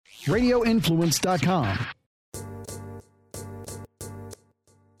RadioInfluence.com.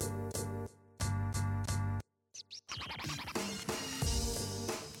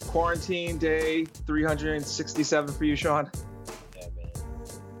 Quarantine day 367 for you, Sean. Yeah,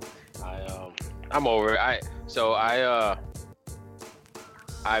 man. I'm over it.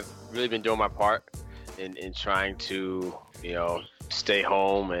 I've really been doing my part in trying to, stay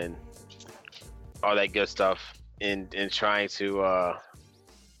home and all that good stuff, in trying to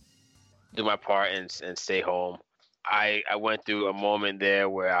do my part and stay home. I went through a moment there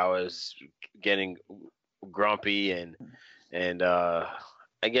where I was getting grumpy and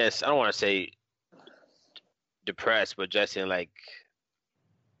I guess I don't want to say depressed, but just in like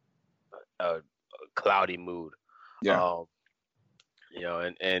a cloudy mood. Yeah.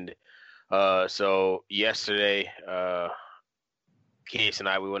 So yesterday, Case and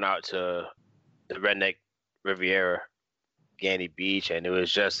I, we went out to the Redneck Riviera, Gandy Beach, and it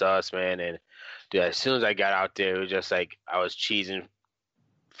was just us, man. And dude, as soon as I got out there, it was just like I was cheesing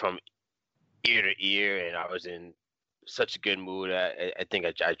from ear to ear, and I was in such a good mood. I think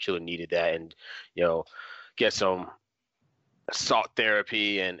I truly needed that, and get some salt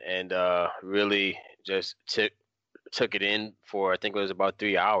therapy and really just took it in for, I think it was about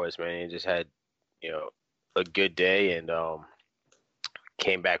 3 hours, man. And just had a good day, and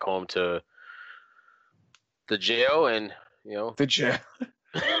came back home to the jail, and The jail.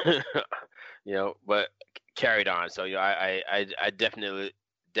 but carried on. So I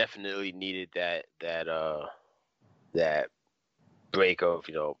definitely needed that break of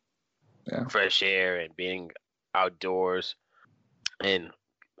fresh air and being outdoors and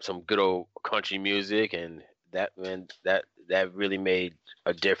some good old country music, and that really made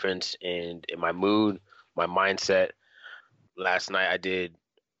a difference in my mood, my mindset. Last night I did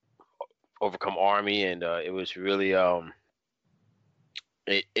Overcome Army, and it was really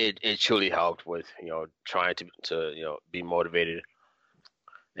it truly helped with trying to be motivated,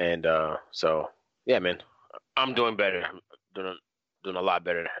 and so yeah, man, I'm doing better. I'm doing a lot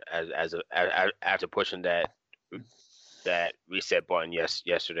better after pushing that reset button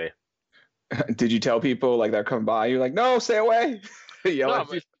yesterday. Did you tell people like they're coming by? You're like, no, stay away.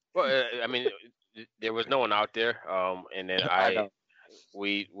 I mean, there was no one out there, and then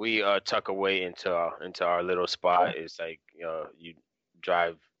we tuck away into our little spot. It's like you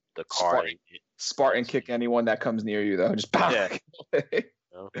drive the car. Spartan kick anyone that comes near you, though. Just pow. Yeah.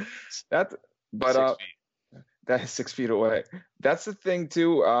 That is 6 feet away. That's the thing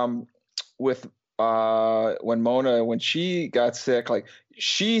too. With when she got sick, like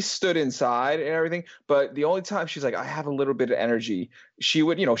she stood inside and everything, but the only time she's like, I have a little bit of energy, she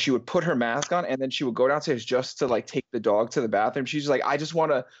would put her mask on and then she would go downstairs just to like take the dog to the bathroom. She's like, I just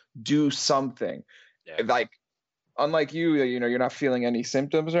want to do something. Yeah. Like, unlike you, you're not feeling any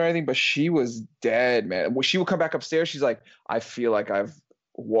symptoms or anything, but she was dead, man. When she would come back upstairs, she's like, I feel like I've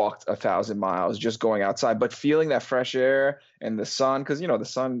walked 1,000 miles just going outside, but feeling that fresh air and the sun, because the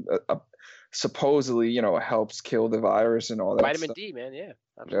sun supposedly helps kill the virus and all that vitamin stuff. D, man. Yeah,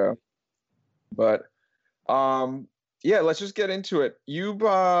 absolutely. Yeah, but let's just get into it. You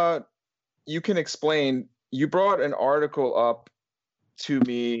can explain. You brought an article up to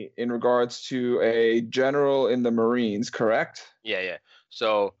me in regards to a general in the Marines, correct? Yeah.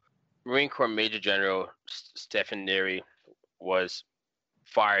 So Marine Corps Major General Stephen Neary was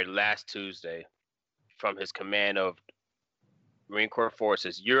fired last Tuesday from his command of Marine Corps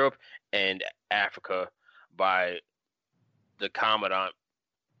Forces Europe and Africa by the Commandant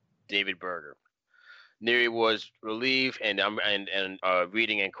David Berger. Neary was relieved, and I'm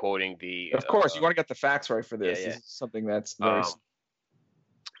reading and quoting the. Of course, you want to get the facts right for this. Yeah. This is something that's very.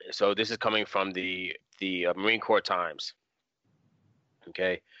 So this is coming from the Marine Corps Times.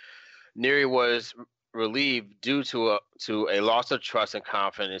 Okay, Neary was relieved due to a loss of trust and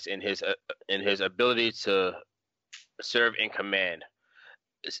confidence in his ability to serve in command,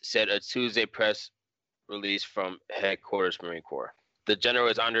 said a Tuesday press release from headquarters Marine Corps. The general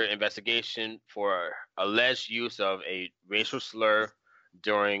is under investigation for alleged use of a racial slur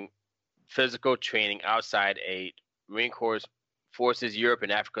during physical training outside a Marine Corps Forces Europe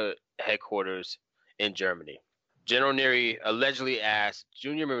and Africa headquarters in Germany. General Neary allegedly asked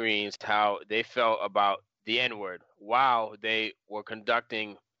junior Marines how they felt about the N-word while they were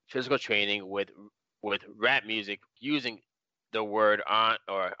conducting physical training with rap music using the word on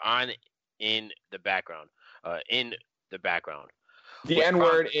in the background. The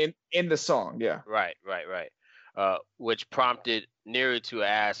N-word in the song, yeah. Right. Which prompted Neary to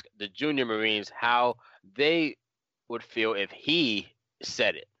ask the junior Marines how they would feel if he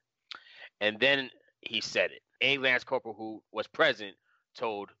said it. And then he said it. A Lance Corporal who was present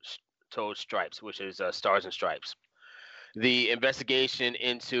told Stripes, which is Stars and Stripes. The investigation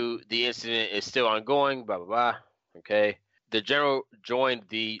into the incident is still ongoing. Blah blah blah. Okay. The general joined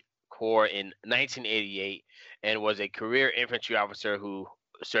the Corps in 1988 and was a career infantry officer who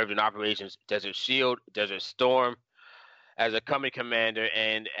served in operations Desert Shield, Desert Storm, as a company commander,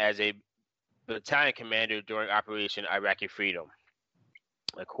 and as a battalion commander during Operation Iraqi Freedom,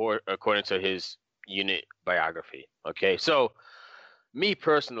 according to his unit biography. Okay, so me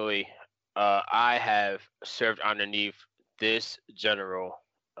personally, I have served underneath this general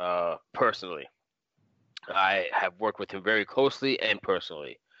personally. I have worked with him very closely and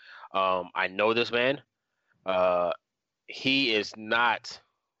personally. I know this man. He is not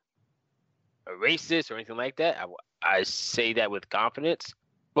a racist or anything like that. I say that with confidence.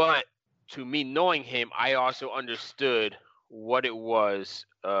 But to me, knowing him, I also understood what it was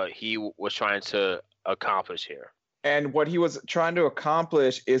he was trying to accomplish here. And what he was trying to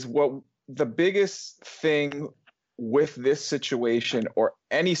accomplish is what the biggest thing with this situation, or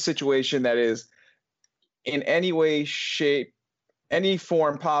any situation that is in any way, shape, any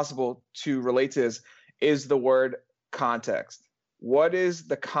form possible to relate to this, is the word context. What is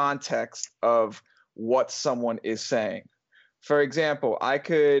the context of what someone is saying? For example, I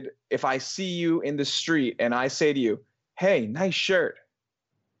could, if I see you in the street and I say to you, hey, nice shirt,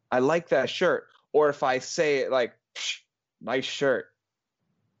 I like that shirt. Or if I say it like, nice shirt,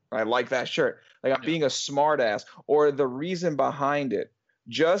 I like that shirt, like I'm being a smart ass, or the reason behind it.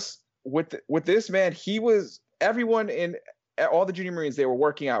 Just with this man, he was, everyone in all the junior Marines, they were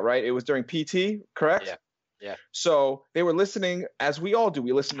working out, right? It was during PT, correct? Yeah. Yeah. So they were listening, as we all do.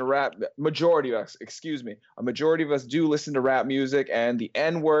 We listen to rap. A majority of us do listen to rap music, and the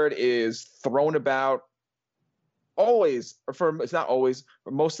N word is thrown about always, it's not always,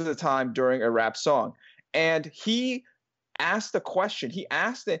 but most of the time during a rap song. And he asked the question. He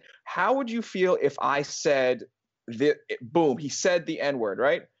asked it, how would you feel if I said boom, he said the N word,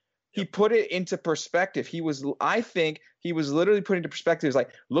 right? He put it into perspective. I think he was literally putting into perspective. He's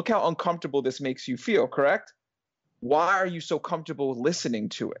like, look how uncomfortable this makes you feel, correct? Why are you so comfortable listening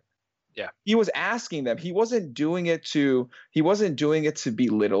to it? Yeah. He was asking them. He wasn't doing it to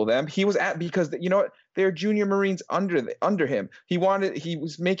belittle them. He was because you know what? They're junior Marines under him. He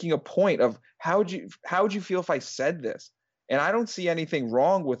was making a point of how would you feel if I said this? And I don't see anything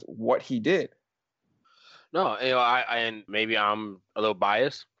wrong with what he did. No, and maybe I'm a little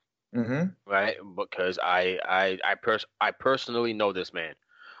biased. Mm-hmm. Right, because I personally know this man.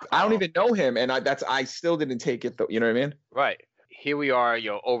 I don't even know him, and I still didn't take it though. You know what I mean? Right. Here we are,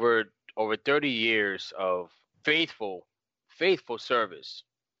 over 30 years of faithful service.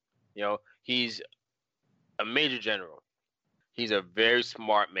 He's a major general. He's a very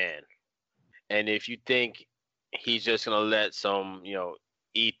smart man, and if you think he's just gonna let some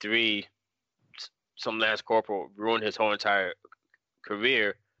E3, some Lance Corporal ruin his whole entire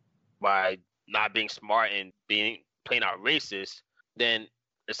career by not being smart and playing out racist, then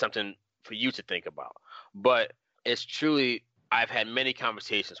it's something for you to think about. But it's truly, I've had many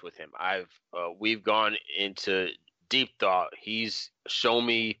conversations with him. We've gone into deep thought. He's shown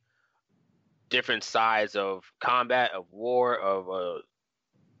me different sides of combat, of war, of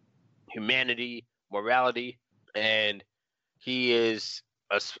humanity, morality, and he is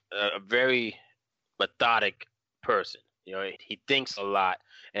a very methodic person. He thinks a lot,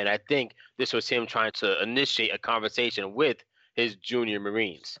 and I think this was him trying to initiate a conversation with his junior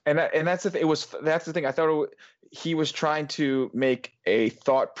Marines. And that's the thing. That's the thing. I thought he was trying to make a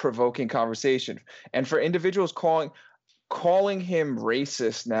thought-provoking conversation, and for individuals calling him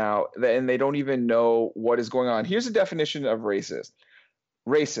racist now, and they don't even know what is going on. Here's a definition of racist.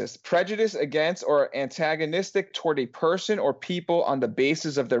 Racist, prejudice against or antagonistic toward a person or people on the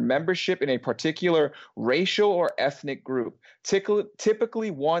basis of their membership in a particular racial or ethnic group. Typically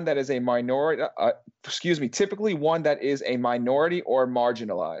one that is a minority. Typically one that is a minority or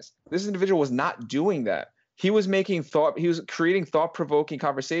marginalized. This individual was not doing that. He was creating thought-provoking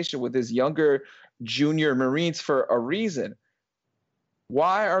conversation with his younger junior Marines for a reason.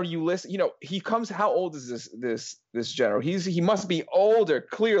 Why are you listening? He comes. How old is this general? He must be older,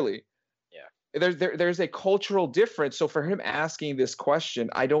 clearly. Yeah. There's a cultural difference. So for him asking this question,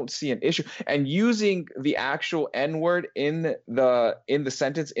 I don't see an issue. And using the actual N-word in the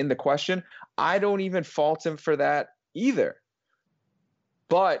sentence, in the question, I don't even fault him for that either.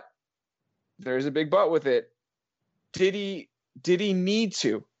 But there's a big but with it. Did he need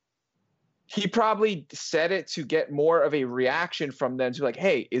to? He probably said it to get more of a reaction from them, to like,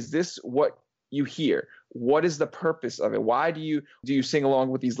 hey, is this what you hear? What is the purpose of it? Why do you sing along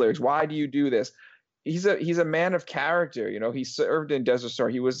with these lyrics? Why do you do this? he's a man of character. You know, he served in Desert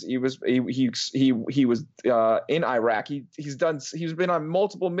Storm. He was in Iraq. He's been on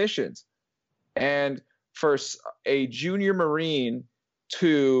multiple missions, and for a junior Marine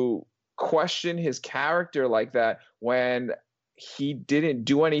to question his character like that when he didn't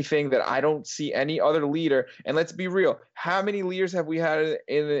do anything that I don't see any other leader. And let's be real, how many leaders have we had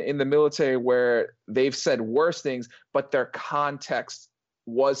in the military where they've said worse things, but their context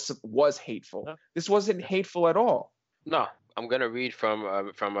was hateful? No. This wasn't hateful at all. No, I'm gonna read from a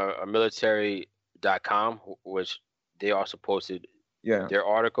military.com, which they also posted their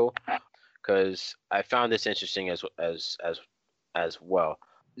article, because I found this interesting as well.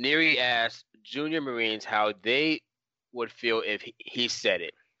 Neary asked junior Marines how they would feel if he said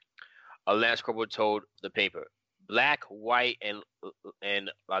it. A Lance Corporal told the paper, Black, white, and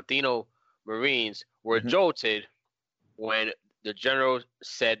Latino Marines were jolted when the general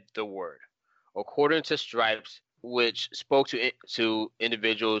said the word, according to Stripes, which spoke to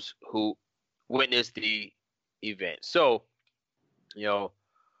individuals who witnessed the event. So, you know,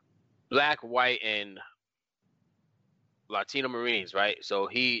 Black, white, and Latino Marines, right? So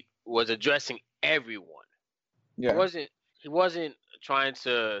he was addressing everyone. Yeah. He wasn't trying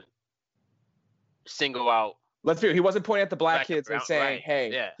to single out. Let's be real. He wasn't pointing at the black kids and saying, right.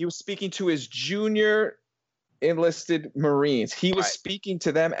 Hey, yeah. He was speaking to his junior enlisted Marines. He was speaking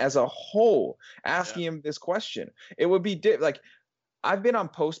to them as a whole, asking him this question. It would be like, I've been on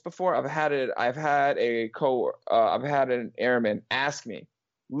post before. I've had an airman ask me,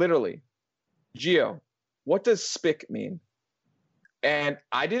 literally, Gio, what does SPIC mean? And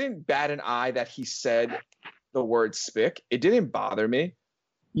I didn't bat an eye that he said the word SPIC. It didn't bother me.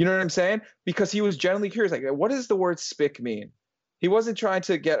 You know what I'm saying? Because he was genuinely curious. Like, what does the word SPIC mean? He wasn't trying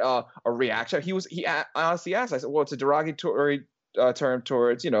to get a reaction. He honestly asked. I said, well, it's a derogatory term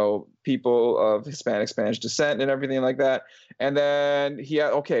towards, you know, people of Hispanic, Spanish descent and everything like that. And then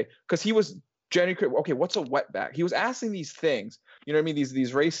because he was genuinely, okay, what's a wetback? He was asking these things, you know what I mean?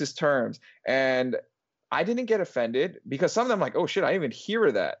 These racist terms. And I didn't get offended because some of them like, oh shit, I didn't even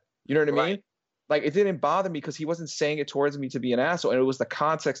hear that. You know what I mean? Like, it didn't bother me because he wasn't saying it towards me to be an asshole. And it was the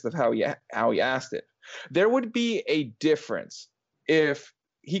context of how he asked it. There would be a difference if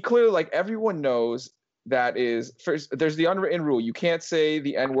he clearly, like, everyone knows that is first, there's the unwritten rule. You can't say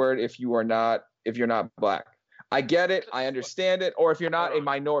the N-word if you're not black. I get it. I understand it. Or if you're not a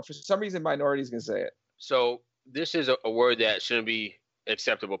minority, for some reason, minorities can say it. So this is a word that shouldn't be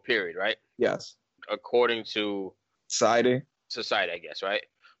acceptable, period, right? Yes. According to society, I guess, right?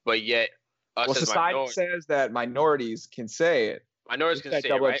 But yet, society says that minorities can say it. Minorities can say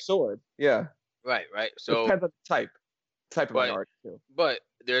it, right? Sword. Yeah. Right. So it depends on the type of minority too. But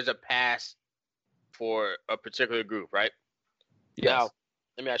there's a pass for a particular group, right? Yes. Now,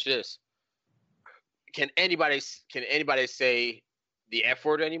 let me ask you this: Can anybody say the F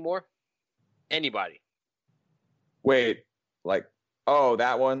word anymore? Anybody? Wait, like, oh,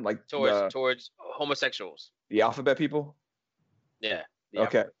 that one, like towards homosexuals. The alphabet people. Yeah.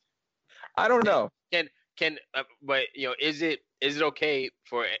 Okay. I don't know. But you know, is it okay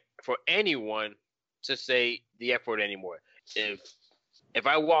for anyone to say the F word anymore? If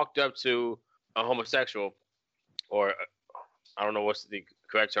I walked up to a homosexual, or I don't know what's the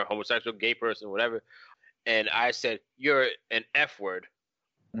correct term, homosexual, gay person, whatever, and I said, you're an F word.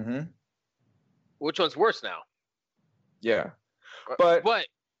 Mm-hmm. Which one's worse now? Yeah. But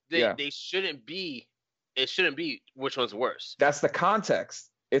they shouldn't be. It shouldn't be which one's worse. That's the context.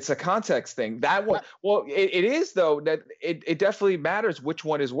 It's a context thing. That one, well, it is though, that it definitely matters which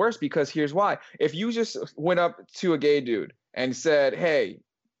one is worse, because here's why. If you just went up to a gay dude and said, hey,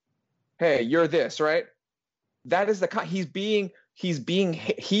 you're this, right? That is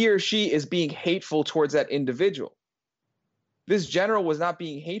he or she is being hateful towards that individual. This general was not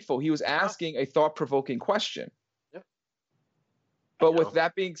being hateful. He was asking a thought-provoking question. Yeah. But with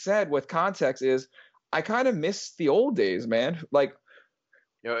that being said, with context is, I kind of miss the old days, man. Like,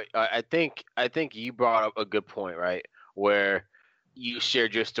 you know, I think you brought up a good point, right? Where you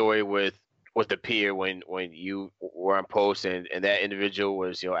shared your story with a peer when you were on post, and that individual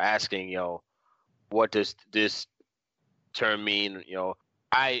was, you know, asking, you know, what does this term mean? You know,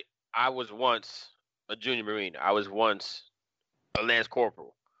 I was once a junior Marine. I was once a Lance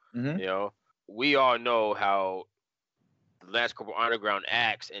Corporal. Mm-hmm. You know, we all know how the Lance Corporal Underground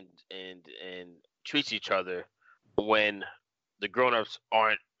acts and treats each other when the grown-ups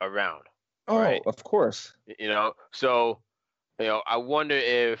aren't around. Oh, right? Of course. You know, so, you know, I wonder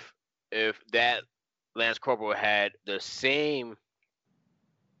if that Lance Corporal had the same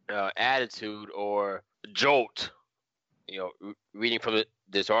attitude or jolt reading from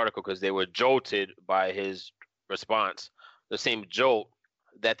this article because they were jolted by his response, the same jolt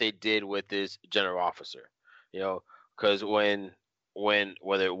that they did with this general officer. Because when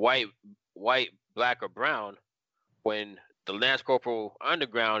whether white, black, or brown, when the Lance Corporal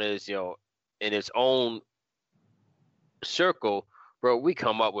underground is in its own circle, bro, we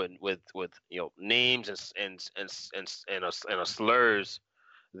come up with names and slurs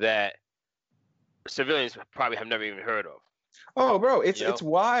that civilians probably have never even heard of. Oh, bro, it's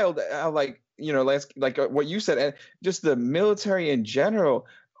wild. Like what you said, and just the military in general.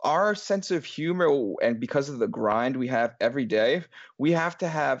 Our sense of humor, and because of the grind we have every day, we have to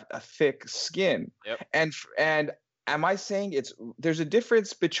have a thick skin. Yep. And am I saying there's a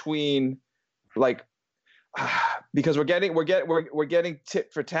difference between like because we're getting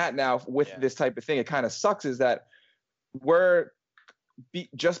tit for tat now with this type of thing. It kind of sucks is that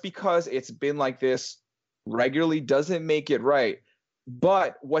just because it's been like this regularly doesn't make it right.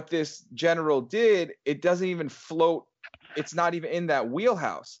 But what this general did, it doesn't even float. It's not even in that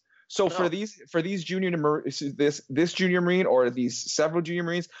wheelhouse. So for these junior this junior Marine or these several junior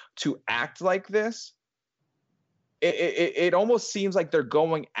Marines to act like this, it almost seems like they're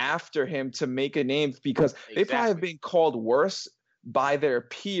going after him to make a name because they probably have been called worse by their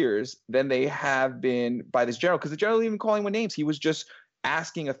peers than they have been by this general, because the general didn't even call anyone names. He was just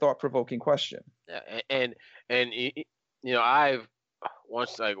asking a thought-provoking question. Yeah, and I've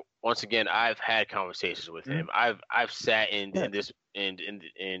once again I've had conversations with him. I've sat in this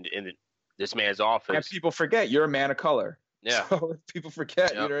man's office. And people forget you're a man of color. Yeah. So people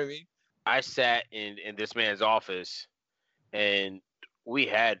forget, you know what I mean? I sat in this man's office and we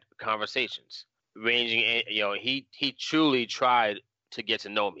had conversations ranging, he truly tried to get to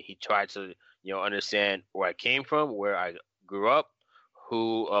know me. He tried to, understand where I came from, where I grew up,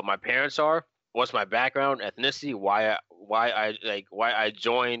 who my parents are, what's my background, ethnicity, why I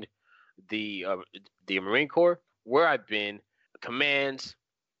joined the Marine Corps, where I've been, commands,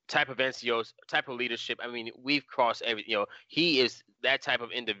 type of NCOs, type of leadership. I mean, we've crossed every. He is that type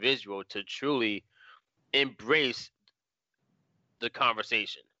of individual to truly embrace the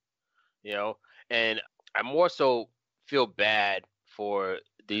conversation. And I more so feel bad for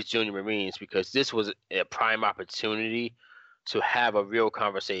these junior Marines because this was a prime opportunity to have a real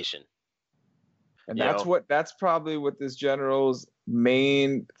conversation. And that's probably what this general's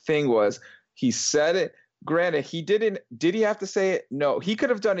main thing was. He said it. Granted, did he have to say it? No, he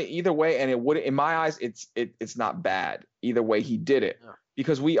could have done it either way, and it would, in my eyes, it's not bad either way he did it. Yeah.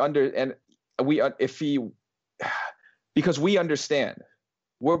 Because we understand.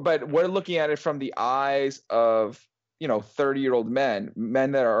 We're looking at it from the eyes of 30-year-old men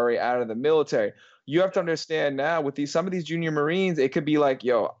that are already out of the military. You have to understand now with some of these junior Marines, it could be like,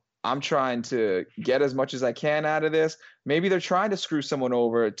 yo, I'm trying to get as much as I can out of this. Maybe they're trying to screw someone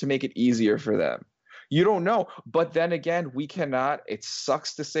over to make it easier for them. You don't know. But then again, we cannot, it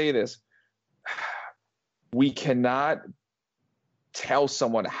sucks to say this, we cannot tell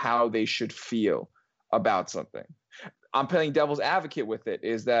someone how they should feel about something. I'm playing devil's advocate with it,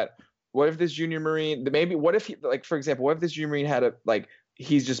 is that what if this junior Marine, what if this junior Marine had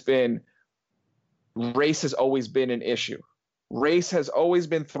he's just been, race has always been an issue. Race has always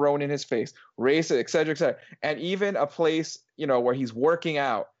been thrown in his face, race, et cetera, et cetera. And even a place, where he's working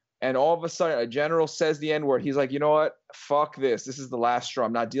out, and all of a sudden a general says the N-word. He's like, you know what? Fuck this. This is the last straw.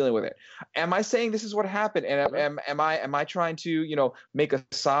 I'm not dealing with it. Am I saying this is what happened? And am I trying to, make a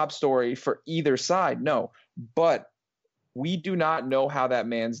sob story for either side? No. But we do not know how that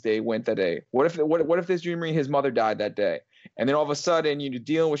man's day went that day. What if this junior Marine, his mother died that day? And then all of a sudden you're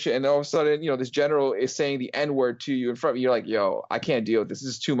dealing with shit, and then all of a sudden, this general is saying the N-word to you in front of you. You're like, yo, I can't deal with this. This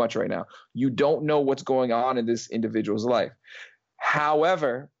is too much right now. You don't know what's going on in this individual's life.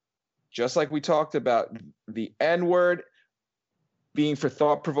 However, just like we talked about the N-word being for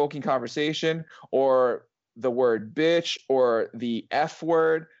thought-provoking conversation, or the word bitch, or the F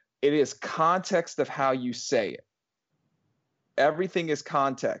word, it is context of how you say it. Everything is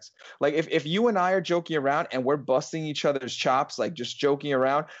context. Like if you and I are joking around and we're busting each other's chops, like just joking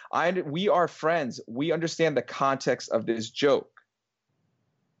around, we are friends. We understand the context of this joke.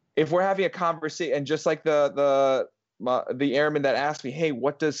 If we're having a conversation, and just like the airman that asked me, hey,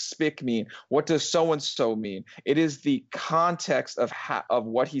 what does spick mean? What does so-and-so mean? It is the context of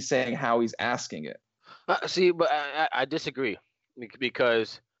what he's saying, how he's asking it. See, but I disagree,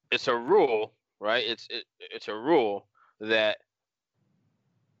 because it's a rule, right? It's a rule that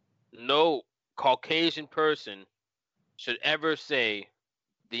no Caucasian person should ever say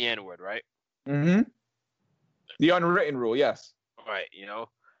the N-word, right? Mm-hmm. The unwritten rule, yes. Right,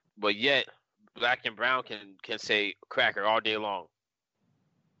 but yet black and brown can say cracker all day long.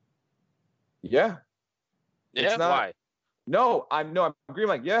 Yeah. Yeah, why? No, I'm agreeing.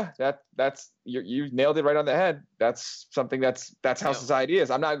 Like, yeah, that's you nailed it right on the head. That's something that's how society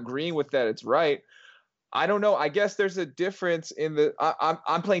is. I'm not agreeing with that. It's right. I don't know. I guess there's a difference in the.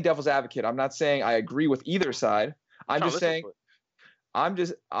 I'm playing devil's advocate. I'm not saying I agree with either side. I'm just saying. I'm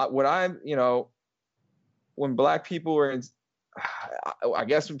just what I'm. When black people are in. I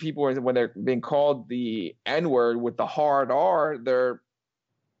guess when people are when they're being called the N-word with the hard R, they're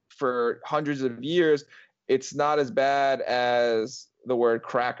for hundreds of years. It's not as bad as the word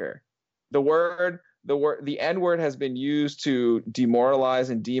cracker. The N-word has been used to demoralize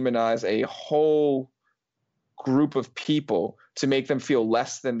and demonize a whole group of people to make them feel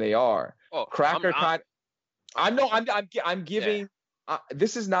less than they are. Oh, cracker I'm giving. Yeah.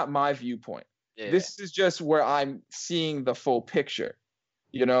 This is not my viewpoint. Yeah. This is just where I'm seeing the full picture.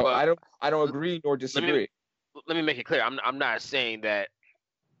 Well, I don't agree nor disagree. Let me make it clear. I'm not saying that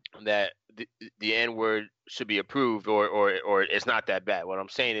the N-word should be approved or it's not that bad. What I'm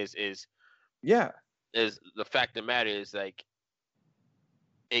saying is the fact of the matter is like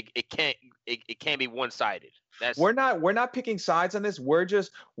it can't be one-sided. We're not picking sides on this. We're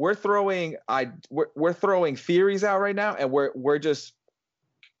throwing theories out right now, and we're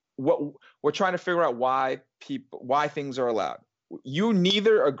trying to figure out why things are allowed. You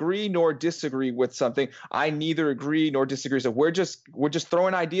neither agree nor disagree with something. I neither agree nor disagree. So we're just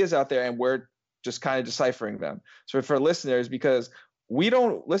throwing ideas out there, and we're just kind of deciphering them. So for listeners, because we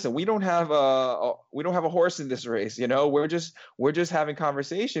don't have a horse in this race. We're just having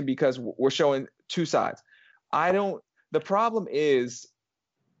conversation because we're showing two sides. The problem is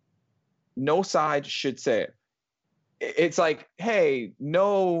no side should say it. It's like, hey,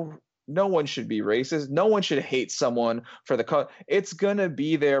 no one should be racist. No one should hate someone for the color. It's going to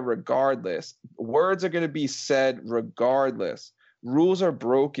be there regardless. Words are going to be said regardless. Rules are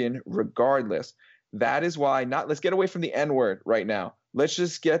broken regardless. That is why let's get away from the N-word right now. Let's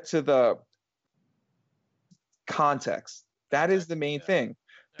just get to the context. That is the main thing,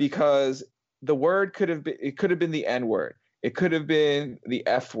 because the word could have been the N-word. It could have been the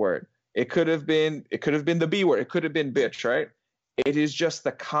F word. It could have been the B word. It could have been bitch, right? It is just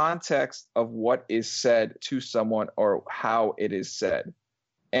the context of what is said to someone or how it is said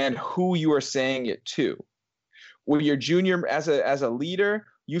and who you are saying it to. When you're junior as a leader,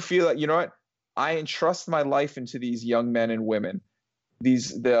 you feel like, you know what? I entrust my life into these young men and women.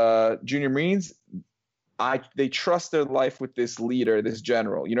 The junior Marines, they trust their life with this leader, this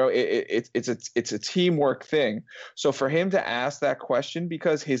general. It's a teamwork thing. So for him to ask that question,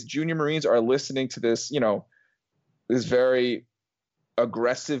 because his junior Marines are listening to this, this very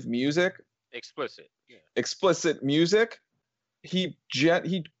aggressive music, explicit music, he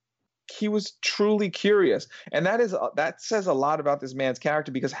was truly curious, and that says a lot about this man's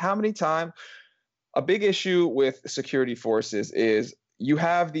character. Because how many times a big issue with security forces is you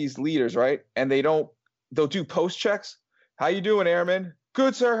have these leaders, right? And they'll do post checks. How you doing, airman?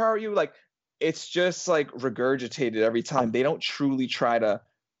 Good, sir. How are you? Like, it's just like regurgitated every time. They don't truly try to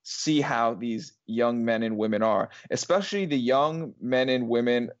see how these young men and women are, especially the young men and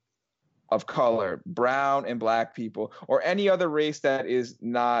women of color, brown and black people, or any other race that is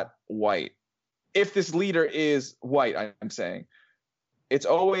not white. If this leader is white, I'm saying, it's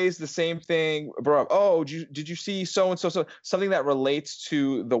always the same thing, bro. Oh, did you see so-and-so, something that relates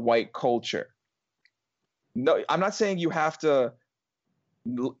to the white culture. No, I'm not saying you have to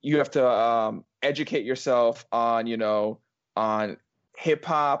educate yourself on, on hip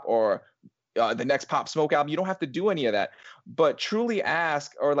hop or the next Pop Smoke album. You don't have to do any of that, but truly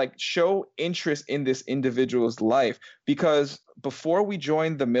ask or show interest in this individual's life. Because before we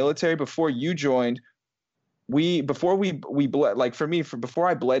joined the military, before you joined, before we bled, before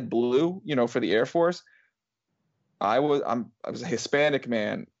I bled blue, for the Air Force, I was a Hispanic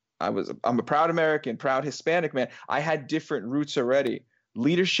man. I'm a proud American, proud Hispanic man. I had different roots already.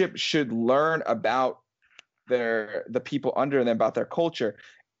 Leadership should learn about the people under them, about their culture,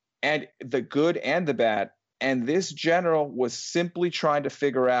 and the good and the bad. And this general was simply trying to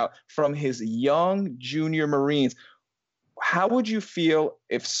figure out from his young junior Marines, how would you feel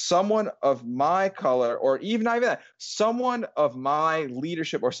if someone of my color, or even not even that, someone of my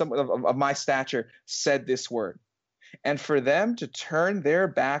leadership or someone of my stature said this word? And for them to turn their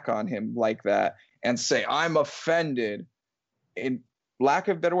back on him like that and say, I'm offended, in lack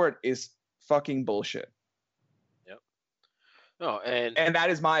of a better word, is fucking bullshit. Yep. No, and that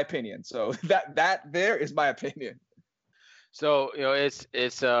is my opinion. So that there is my opinion. So, it's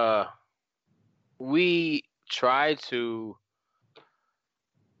we try to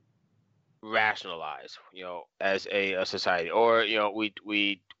rationalize, as a society, or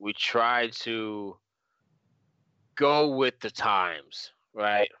we try to go with the times,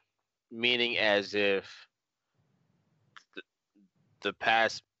 right? Meaning as if the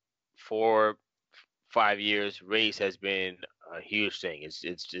past 4-5 years, race has been a huge thing. It's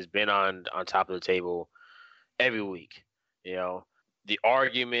just been on top of the table every week. The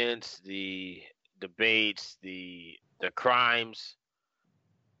arguments, the debates, the crimes,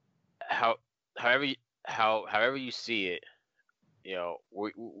 how however however you see it,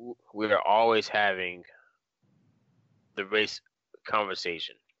 we are always having the race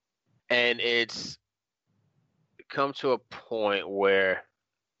conversation, and it's come to a point where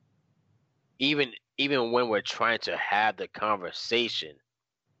even when we're trying to have the conversation,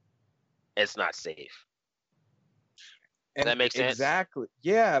 it's not safe. Does that make sense? Exactly.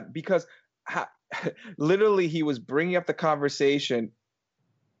 Yeah, because literally he was bringing up the conversation,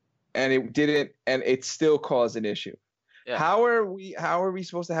 and it still caused an issue. Yeah. How are we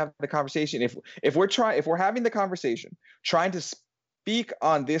supposed to have the conversation if we're having the conversation trying to speak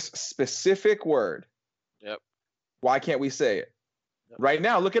on this specific word? Yep. Why can't we say it? Yep. Right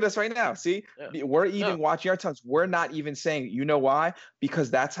now, look at us right now. See, yeah. We're even watching our tongues. We're not even saying, you know why? Because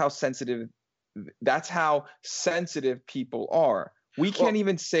that's how sensitive people are. We can't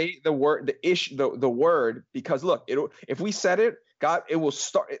even say the word, the word, because look, if we said it, God, it will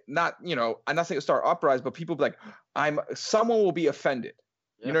start. Not, I'm not saying it'll start uprising, but people be like, someone will be offended.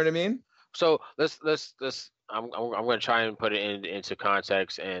 Yeah. You know what I mean? So let's. I'm going to try and put it into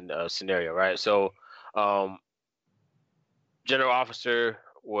context and scenario, right? So, General Officer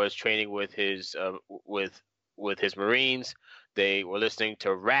was training with his with his Marines. They were listening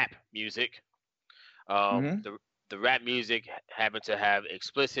to rap music. The rap music happened to have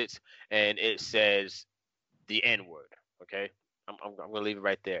explicits, and it says the N-word. Okay, I'm gonna leave it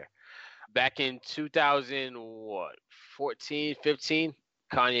right there. Back in 2014, 15,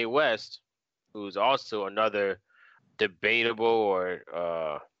 Kanye West, who's also another debatable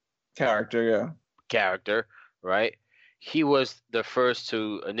or character, right? He was the first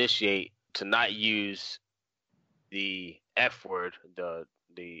to initiate to not use the F word, the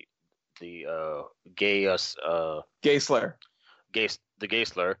gay slur, the gay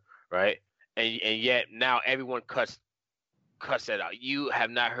slur, right? And yet now everyone cuts that out. You have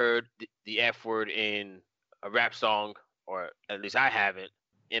not heard the F word in a rap song, or at least I haven't,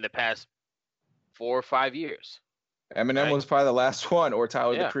 in the past 4 or 5 years. Eminem was probably the last one, or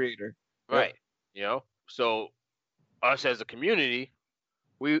Tyler the Creator, right? Yep. So us as a community,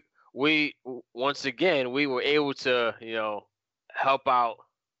 we once again we were able to help out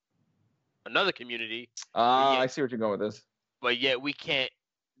another community. I see what you're going with this. But yet we can't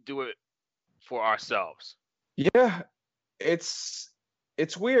do it for ourselves. Yeah, it's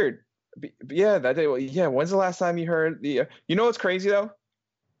weird. Yeah, that day. Yeah, when's the last time you heard the? What's crazy though?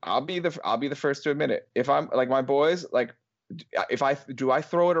 I'll be the first to admit it. If I'm like my boys, like, if I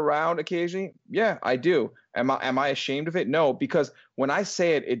throw it around occasionally? Yeah, I do. Am I ashamed of it? No, because when I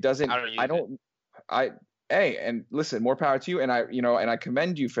say it, it doesn't. Hey, and listen, more power to you, and I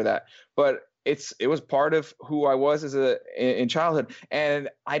commend you for that. But it was part of who I was in childhood, and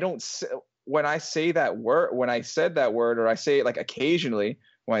I don't. When I say that word, when I said that word, or I say it like occasionally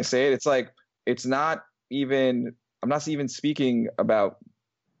when I say it, it's like it's not even. I'm not even speaking about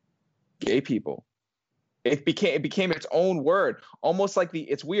gay people. It became its own word, almost like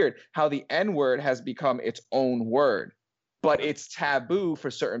it's weird how the N word has become its own word, but it's taboo for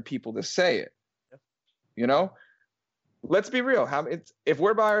certain people to say it. Let's be real. If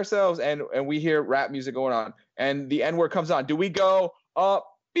we're by ourselves and we hear rap music going on and the N word comes on, do we go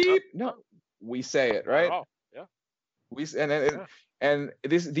beep? No, we say it, right? Oh, yeah. And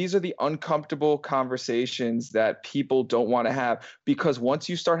these are the uncomfortable conversations that people don't want to have, because once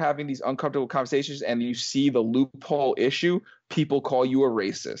you start having these uncomfortable conversations and you see the loophole issue, people call you a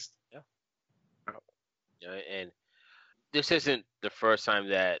racist. Yeah. And this isn't the first time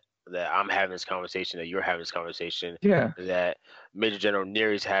that I'm having this conversation, that you're having this conversation. Yeah. That Major General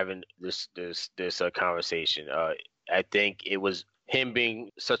Neary's having this conversation. I think it was him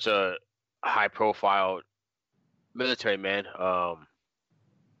being such a high profile military man.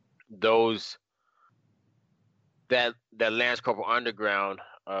 That Lance Corporal Underground,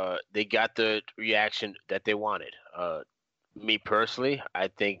 they got the reaction that they wanted. Me personally, I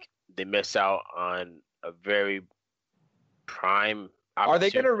think they missed out on a very prime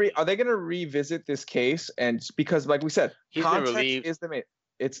opportunity. Are they gonna revisit this case? And because, like we said, he's context been relieved. Is the main.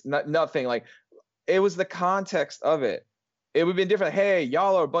 It's nothing like it was the context of it. It would have been different. Hey,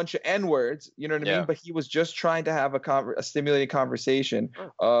 y'all are a bunch of N-words. You know what I mean? But he was just trying to have a stimulating conversation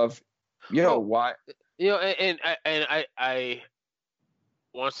of, Yo, why? I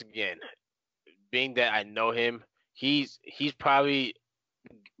once again, being that I know him, he's probably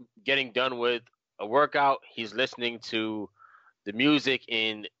getting done with a workout. He's listening to the music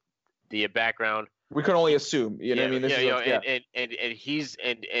in the background. We can only assume. You know what I mean? And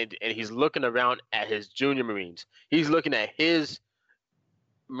he's looking around at his junior Marines. He's looking at his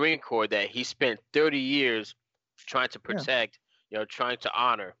Marine Corps that he spent 30 years trying to protect, trying to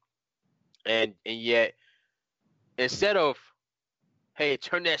honor. And yet, instead of, hey,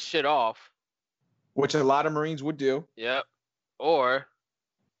 turn that shit off, which a lot of Marines would do. Yep. Or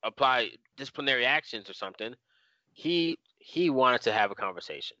apply disciplinary actions or something. He wanted to have a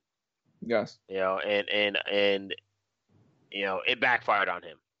conversation. Yes. And it backfired on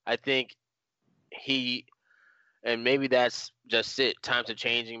him. I think and maybe that's just it. Times are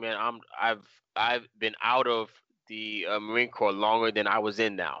changing, man. I've been out of the Marine Corps longer than I was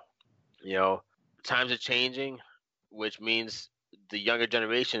in now. Times are changing, which means the younger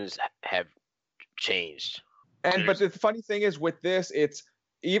generations have changed. But the funny thing is with this, it's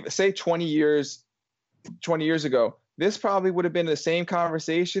say 20 years ago, this probably would have been the same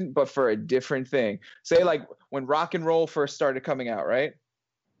conversation, but for a different thing. Say like when rock and roll first started coming out, right?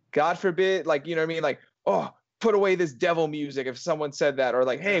 God forbid, like, you know what I mean? Like, oh, put away this devil music if someone said that, or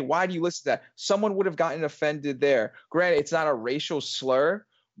like, hey, why do you listen to that? Someone would have gotten offended there. Granted, it's not a racial slur,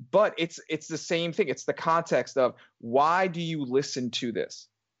 but it's the same thing. It's the context of why do you listen to this?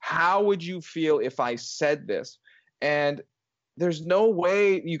 How would you feel if I said this? And there's no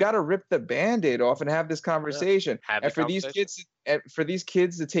way. You got to rip the Band-Aid off and have this conversation. For these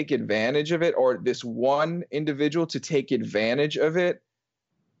kids to take advantage of it, or this one individual to take advantage of it,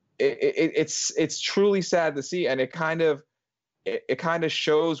 it's truly sad to see, and it kind of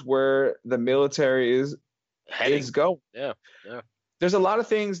shows where the military is going. Yeah. There's a lot of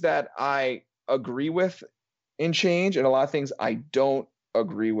things that I agree with in change, and a lot of things I don't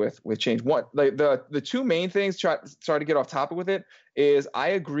agree with change. One, like the two main things, try to get off topic with it, is I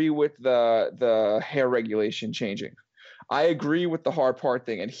agree with the hair regulation changing. I agree with the hard part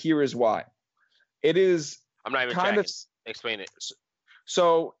thing, and here is why. It is I'm not even kind of explain it.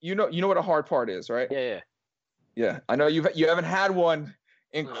 So you know what a hard part is, right? Yeah. I know you haven't had one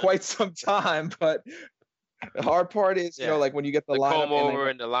in quite some time, but the hard part is like when you get the line comb over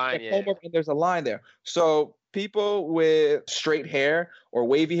and the line, and there's a line there. So people with straight hair or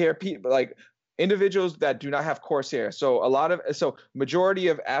wavy hair, like individuals that do not have coarse hair. So majority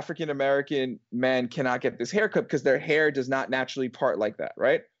of African American men cannot get this haircut because their hair does not naturally part like that,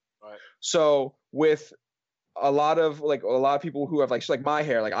 right? Right. So with a lot of people who have like my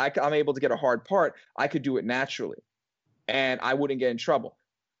hair, like I'm able to get a hard part, I could do it naturally, and I wouldn't get in trouble.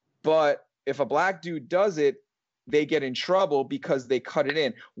 But if a black dude does it, they get in trouble because they cut it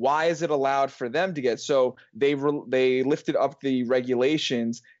in. Why is it allowed for them to get? So they lifted up the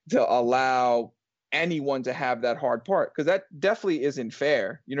regulations to allow anyone to have that hard part, because that definitely isn't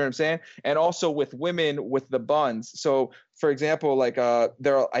fair. You know what I'm saying? And also with women with the buns. So for example, like I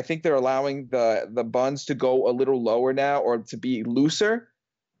think they're allowing the buns to go a little lower now, or to be looser,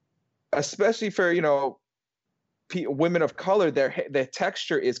 especially for women of color. Their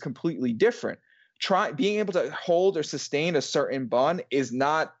texture is completely different. Being able to hold or sustain a certain bun is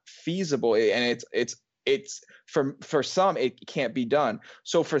not feasible, and it's for some it can't be done.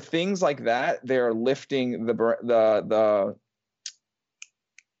 So for things like that, they're lifting the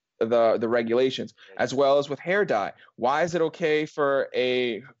regulations, as well as with hair dye. Why is it okay for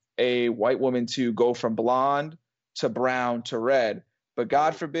a white woman to go from blonde to brown to red, but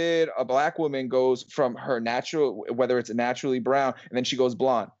God forbid a black woman goes from her natural, whether it's naturally brown, and then she goes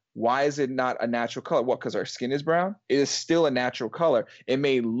blonde? Why is it not a natural color? What, because our skin is brown? It is still a natural color. It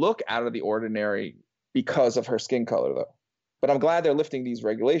may look out of the ordinary because of her skin color, though. But I'm glad they're lifting these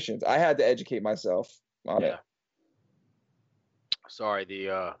regulations. I had to educate myself on it. Sorry,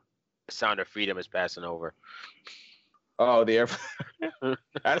 the sound of freedom is passing over. Oh, the air.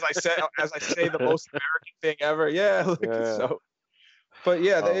 as I say, the most American thing ever. Yeah. So, but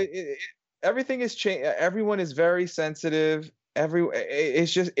yeah, everything is changed. Everyone is very sensitive.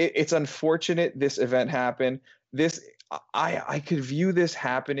 It's unfortunate this event happened. I could view this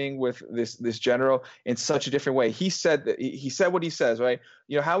happening with this general in such a different way. He said what he says, right?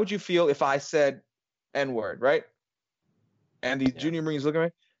 How would you feel if I said N-word, right? And these junior Marines look at me,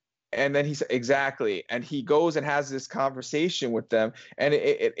 and then he said exactly, and he goes and has this conversation with them, and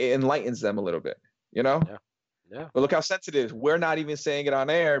it enlightens them a little bit, Yeah. But look how sensitive. We're not even saying it on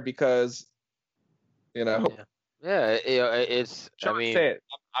air because, Yeah, it's. Sean, say it.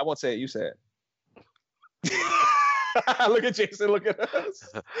 I won't say it. You say it. Look at Jason. Look at us.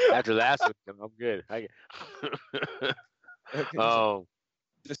 After last week, I'm good.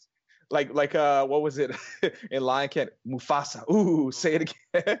 Just like what was it in Lion King? Mufasa. Ooh, say it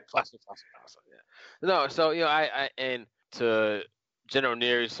again. Mufasa, yeah. No, so I and to General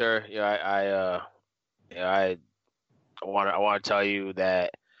Neary, sir, I want to tell you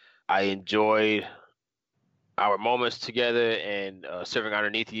that I enjoyed our moments together and serving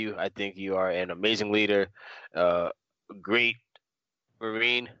underneath you. I think you are an amazing leader, great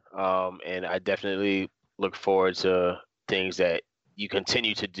Marine, and I definitely look forward to things that you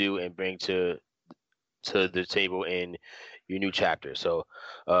continue to do and bring to the table in your new chapter. So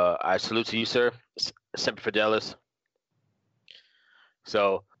I salute to you, sir. Semper Fidelis.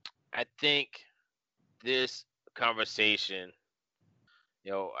 So I think this conversation,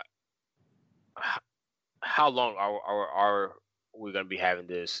 how long are we going to be having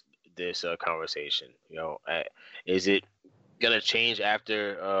this conversation? Is it going to change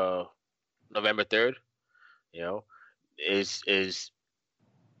after November 3rd? Is it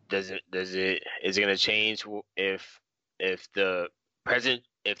going to change if the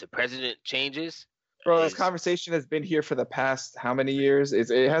president changes? Bro, this conversation has been here for the past how many years?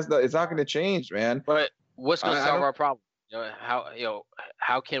 It's not going to change, man. But what's going to solve our problem?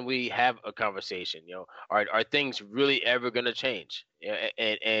 How can we have a conversation? Are things really ever going to change?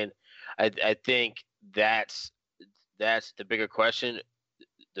 And I think that's the bigger question,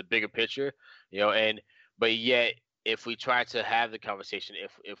 the bigger picture. But yet, if we try to have the conversation,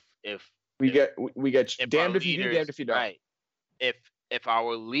 if we get damned if you do, damned if you don't. Right. If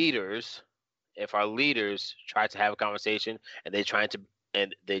our leaders try to have a conversation and they try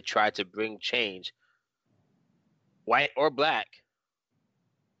to bring change, white or black,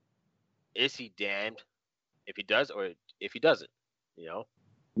 is he damned if he does or if he doesn't?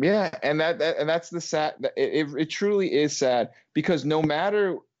 Yeah, and that's the sad. It truly is sad because no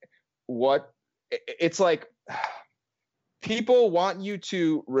matter what, it's like people want you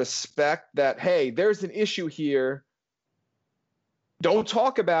to respect that. Hey, there's an issue here. Don't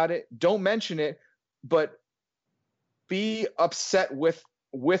talk about it. Don't mention it, but be upset with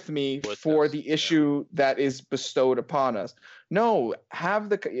me for the issue that is bestowed upon us. No, have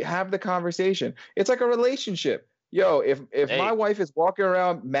the conversation. It's like a relationship. If my wife is walking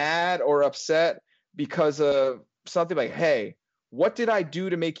around mad or upset because of something, like, hey, what did I do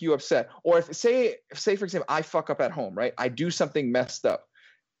to make you upset? Or if say for example, I fuck up at home, right? I do something messed up,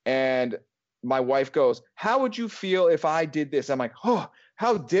 and my wife goes, how would you feel if I did this? I'm like, oh,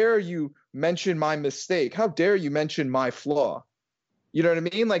 how dare you mention my mistake? How dare you mention my flaw? You know what I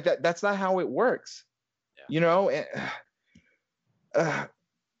mean? Like that's not how it works. Yeah.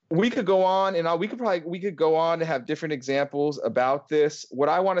 We could go on and we could go on to have different examples about this. What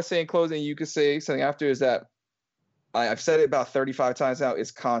I want to say in closing, you could say something after, is that I've said it about 35 times now, is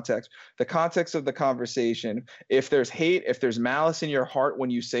context. The context of the conversation. If there's hate, if there's malice in your heart when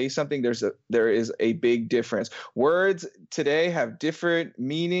you say something, there is a big difference. Words today have different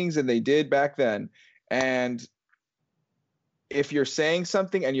meanings than they did back then. And if you're saying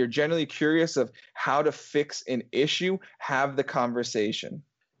something and you're genuinely curious of how to fix an issue, have the conversation.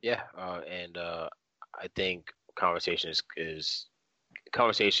 Yeah, and I think conversation is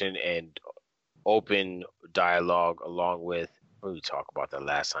conversation and open dialogue, along with, what did we talk about that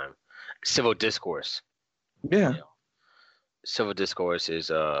last time? Civil discourse. Yeah. Civil discourse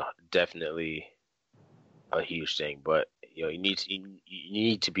is definitely a huge thing, but you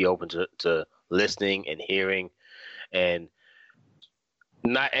need to be open to listening and hearing, and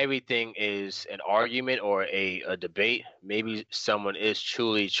not everything is an argument or a debate. Maybe someone is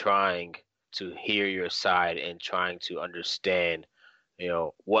truly trying to hear your side and trying to understand,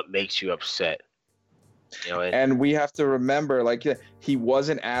 what makes you upset. And we have to remember, like, he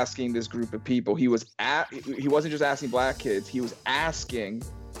wasn't asking this group of people. He wasn't just asking black kids. He was asking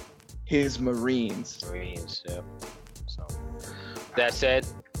his Marines. Yep. So, that said,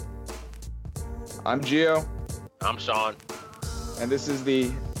 I'm Gio. I'm Sean. And this is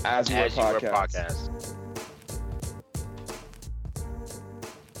the As You Were podcast.